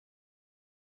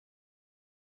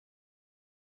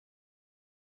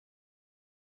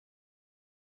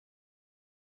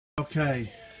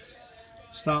Okay,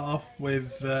 start off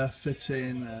with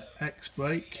fitting X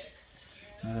brake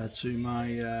to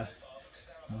my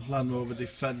Land Rover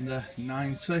Defender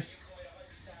 90.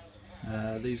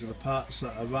 These are the parts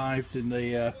that arrived in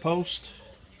the post.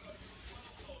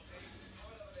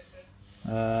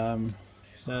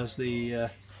 There's the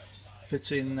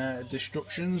fitting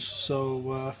instructions,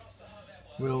 so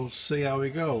we'll see how we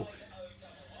go.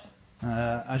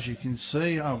 As you can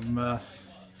see, I've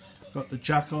got the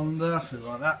jack on there, I've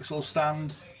got an axle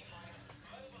stand,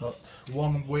 got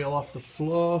one wheel off the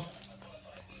floor, I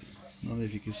don't know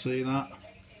if you can see that,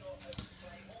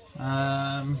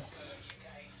 a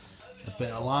bit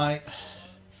of light,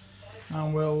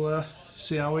 and we'll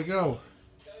see how we go.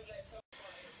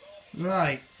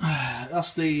 Right,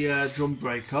 that's the drum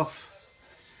brake off.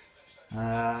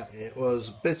 It was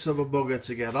a bit of a bugger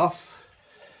to get off,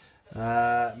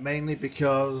 mainly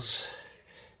because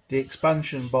the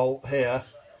expansion bolt here,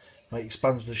 that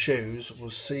expands the shoes,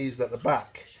 was seized at the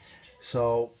back.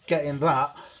 So getting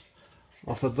that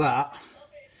off of that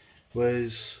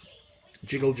was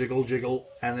jiggle, jiggle, jiggle,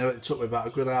 and it took me about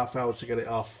a good half hour to get it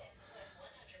off.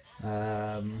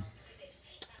 But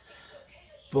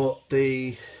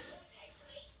the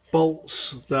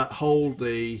bolts that hold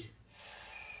the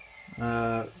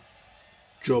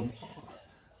drum,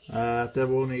 they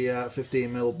were only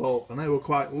 15mm bolt, and they were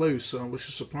quite loose, and which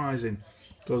was surprising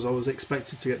because I was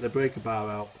expected to get the breaker bar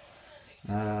out.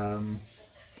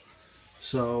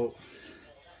 So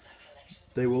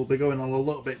they will be going on a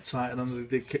little bit tighter than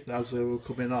they did as they were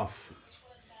coming off.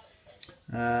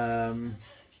 I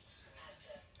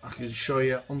can show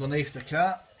you underneath the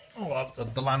car. Oh, I've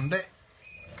got to land it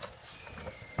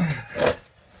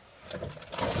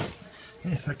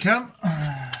if I can.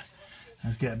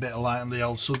 Let's get a bit of light on the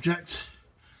old subject.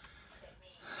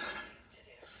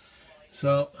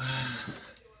 So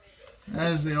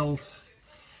there's the old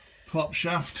prop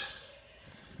shaft.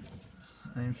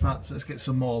 In fact, let's get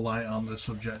some more light on the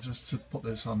subject just to put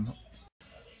this on.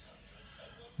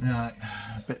 Right,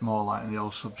 a bit more light on the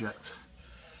old subject.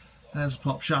 There's the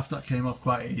prop shaft that came off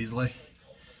quite easily.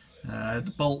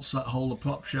 The bolts that hold the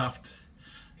prop shaft,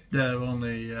 they're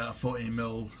only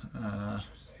 14mm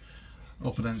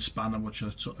up and down spanner, which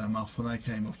I took them off, and they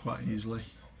came off quite easily.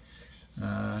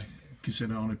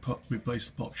 Considering I only replaced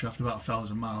the prop shaft about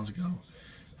 1,000 miles ago,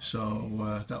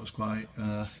 so that was quite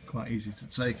easy to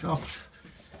take off.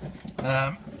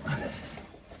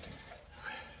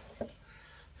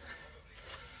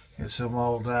 Get some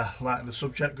old light on the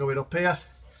subject going up here.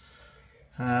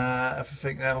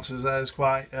 Everything else is there is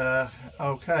quite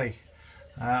okay.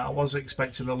 I was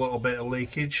expecting a little bit of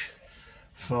leakage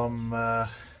from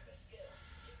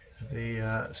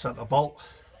the centre bolt,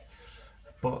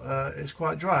 but it's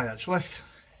quite dry actually,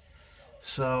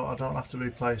 so I don't have to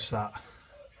replace that.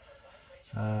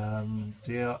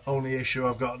 The only issue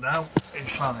I've got now is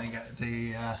trying to get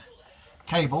the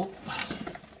cable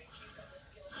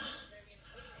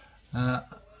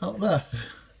up there,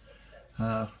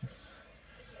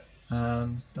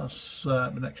 and that's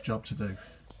my next job to do.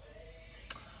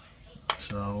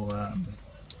 So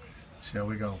see how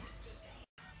we go.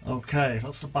 Okay,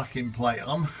 that's the backing plate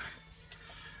on.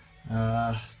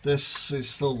 This is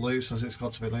still loose, as it's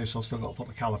got to be loose. I've still got to put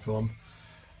the caliper on.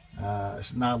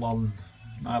 It's nylon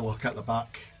nylock at the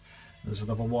back. There's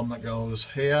another one that goes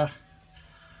here.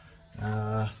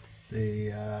 The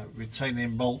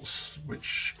retaining bolts,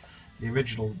 which the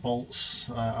original bolts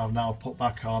I've now put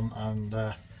back on, and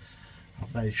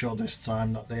I've made sure this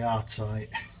time that they are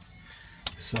tight.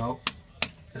 So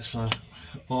it's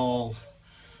all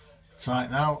tight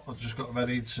now. I've just got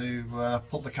ready to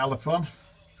put the caliper on.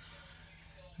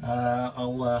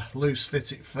 I'll loose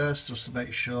fit it first just to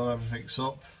make sure everything's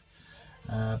up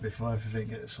before everything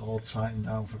gets all tightened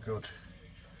down for good.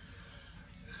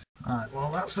 Right,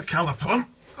 well, that's the caliper on.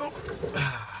 Oh.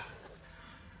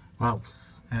 Well,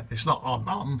 it's not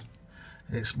on,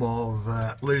 it's more of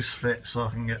a loose fit so I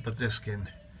can get the disc in.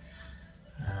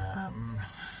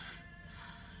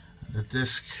 The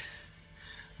disc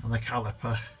and the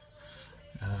caliper,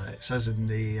 it says in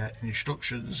the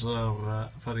instructions, are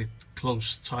a very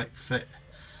close tight fit,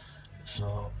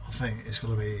 so I think it's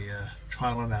going to be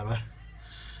trial and error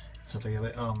to get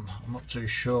it on. I'm not too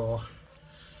sure.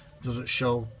 It doesn't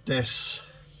show this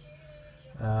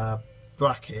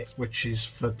bracket, which is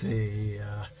for the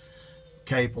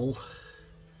cable.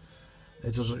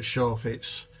 It doesn't show if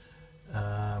it's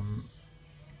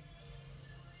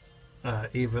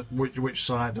either which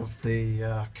side of the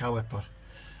caliper,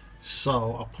 so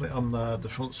I'll put it on the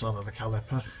front side of the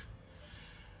caliper,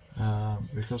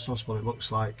 because that's what it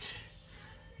looks like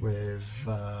with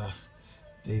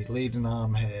the leading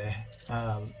arm here,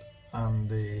 and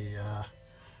the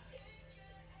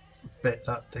bit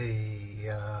that the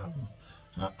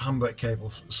handbrake cable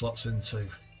slots into.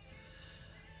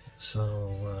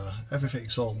 So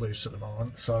everything's all loose at the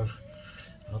moment, so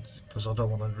because I don't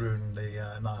want to ruin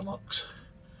the nylocks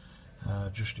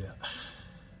just yet.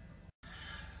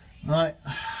 Right,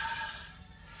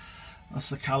 that's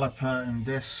the caliper and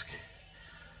disc,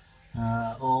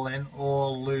 all in,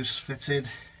 all loose fitted.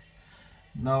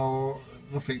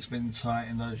 Nothing's been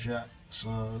tightened as yet,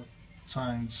 so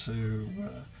time to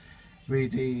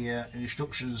read the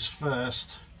instructions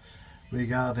first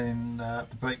regarding the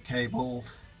brake cable,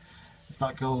 if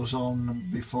that goes on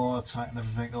before I tighten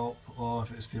everything up, or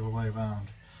if it's the other way around.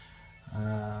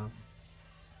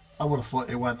 I would have thought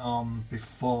it went on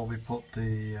before we put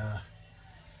the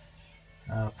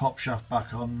pop shaft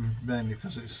back on, mainly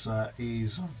because it's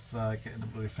ease of getting the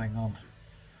bloody thing on.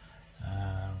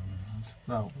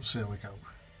 Well, we'll see how we go.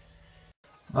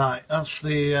 Right, that's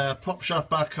the pop shaft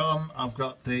back on. I've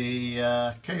got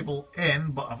the cable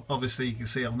in, but obviously you can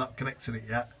see I've not connected it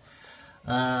yet.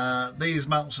 These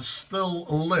mounts are still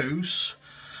loose.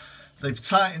 They've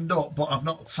tightened up, but I've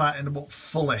not tightened them up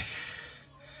fully.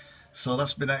 So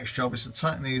that's my next job, is to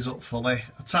tighten these up fully,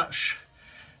 attach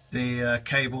the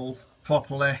cable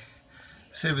properly,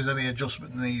 see if there's any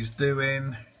adjustment that needs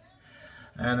doing,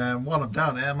 and then while I'm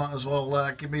down here I might as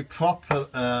well give me proper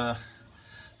a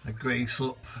grease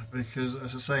up, because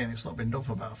as I say, it's not been done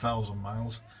for about 1,000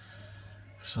 miles.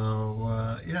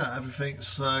 So yeah,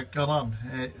 everything's gone on.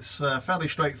 It's fairly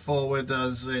straightforward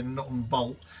as in nut and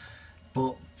bolt,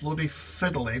 but bloody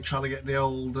fiddly trying to get the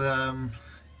old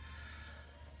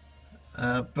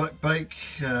brake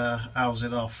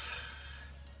housing off.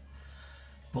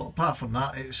 But apart from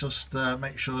that, it's just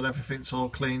make sure that everything's all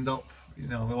cleaned up, you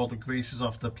know, all the grease is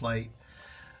off the plate,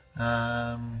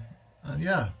 and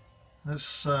yeah,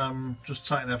 let's just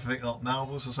tighten everything up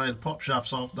now. As I say, the pop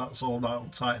shaft's off, that's all now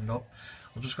tightened up.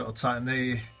 I've just got to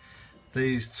tighten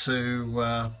these two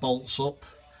bolts up.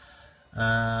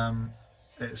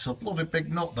 It's a bloody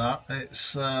big nut, that.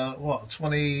 It's what,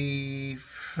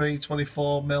 23,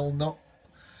 24 mil nut,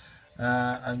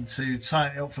 and to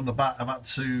tighten it up from the back I've had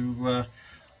to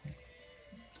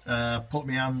put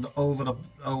my hand over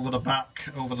the back,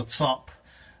 over the top,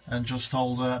 and just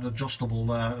hold an adjustable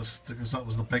there, because that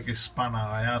was the biggest spanner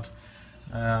I had.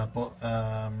 But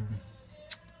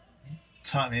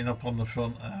tightening up on the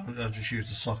front, I just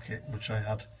used a socket which I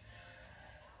had.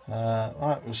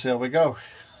 Right, we'll see how we go.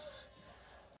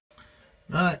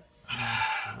 Right,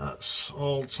 that's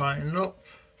all tightened up,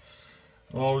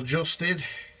 all adjusted.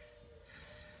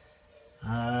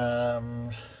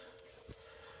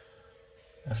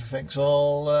 Everything's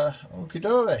all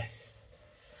hunky-dory.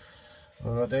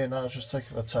 What we're doing now is just take it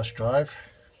for a test drive.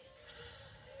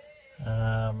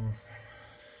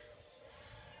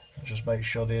 Just make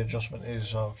sure the adjustment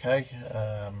is okay.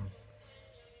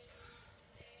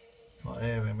 But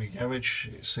here in my garage,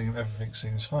 everything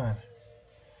seems fine.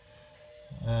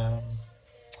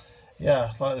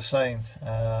 Yeah, like I was saying,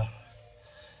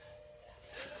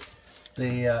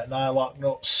 the nylock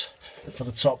nuts for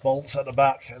the top bolts at the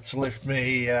back, I had to lift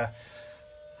me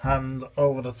hand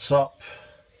over the top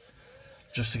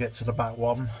just to get to the back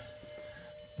one,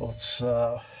 but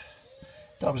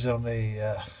that was the only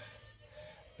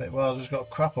bit where I just got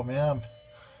crap on my arm.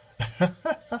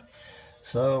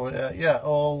 So yeah,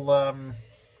 all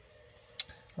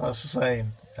that's the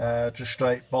same, just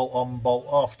straight bolt on, bolt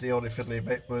off. The only fiddly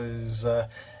bit was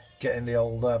getting the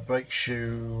old brake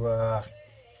shoe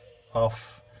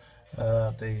off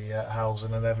the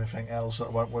housing and everything else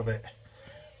that went with it.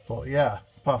 But yeah,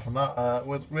 apart from that,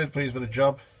 we're really pleased with the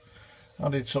job.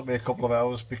 And it took me a couple of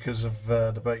hours because of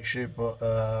the brake shoe, but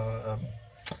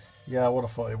yeah, I would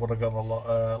have thought it would have gone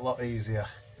a lot easier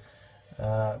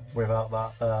without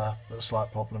that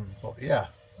slight problem. But yeah,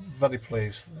 very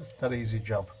pleased. That easy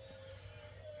job.